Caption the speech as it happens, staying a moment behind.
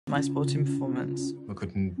my sporting performance. Well,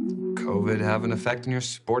 couldn't COVID have an effect on your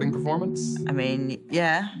sporting performance? I mean,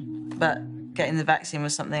 yeah, but getting the vaccine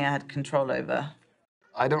was something I had control over.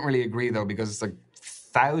 I don't really agree, though, because it's like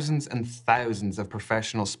thousands and thousands of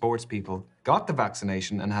professional sports people got the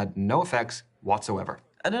vaccination and had no effects whatsoever.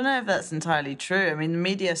 I don't know if that's entirely true. I mean, the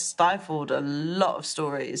media stifled a lot of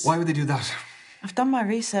stories. Why would they do that? I've done my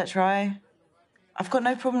research, Rye. I've got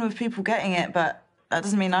no problem with people getting it, but that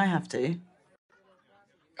doesn't mean I have to.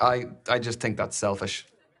 I just think that's selfish.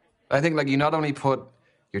 I think, like, you not only put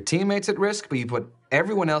your teammates at risk, but you put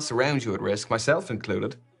everyone else around you at risk, myself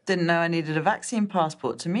included. Didn't know I needed a vaccine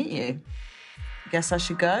passport to meet you. Guess I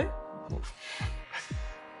should go?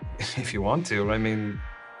 If you want to, I mean,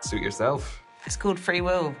 suit yourself. It's called free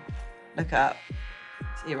will. Look it up.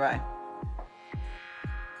 See you, Rye.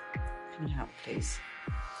 Can you help, please?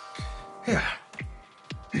 Yeah.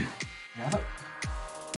 Yeah.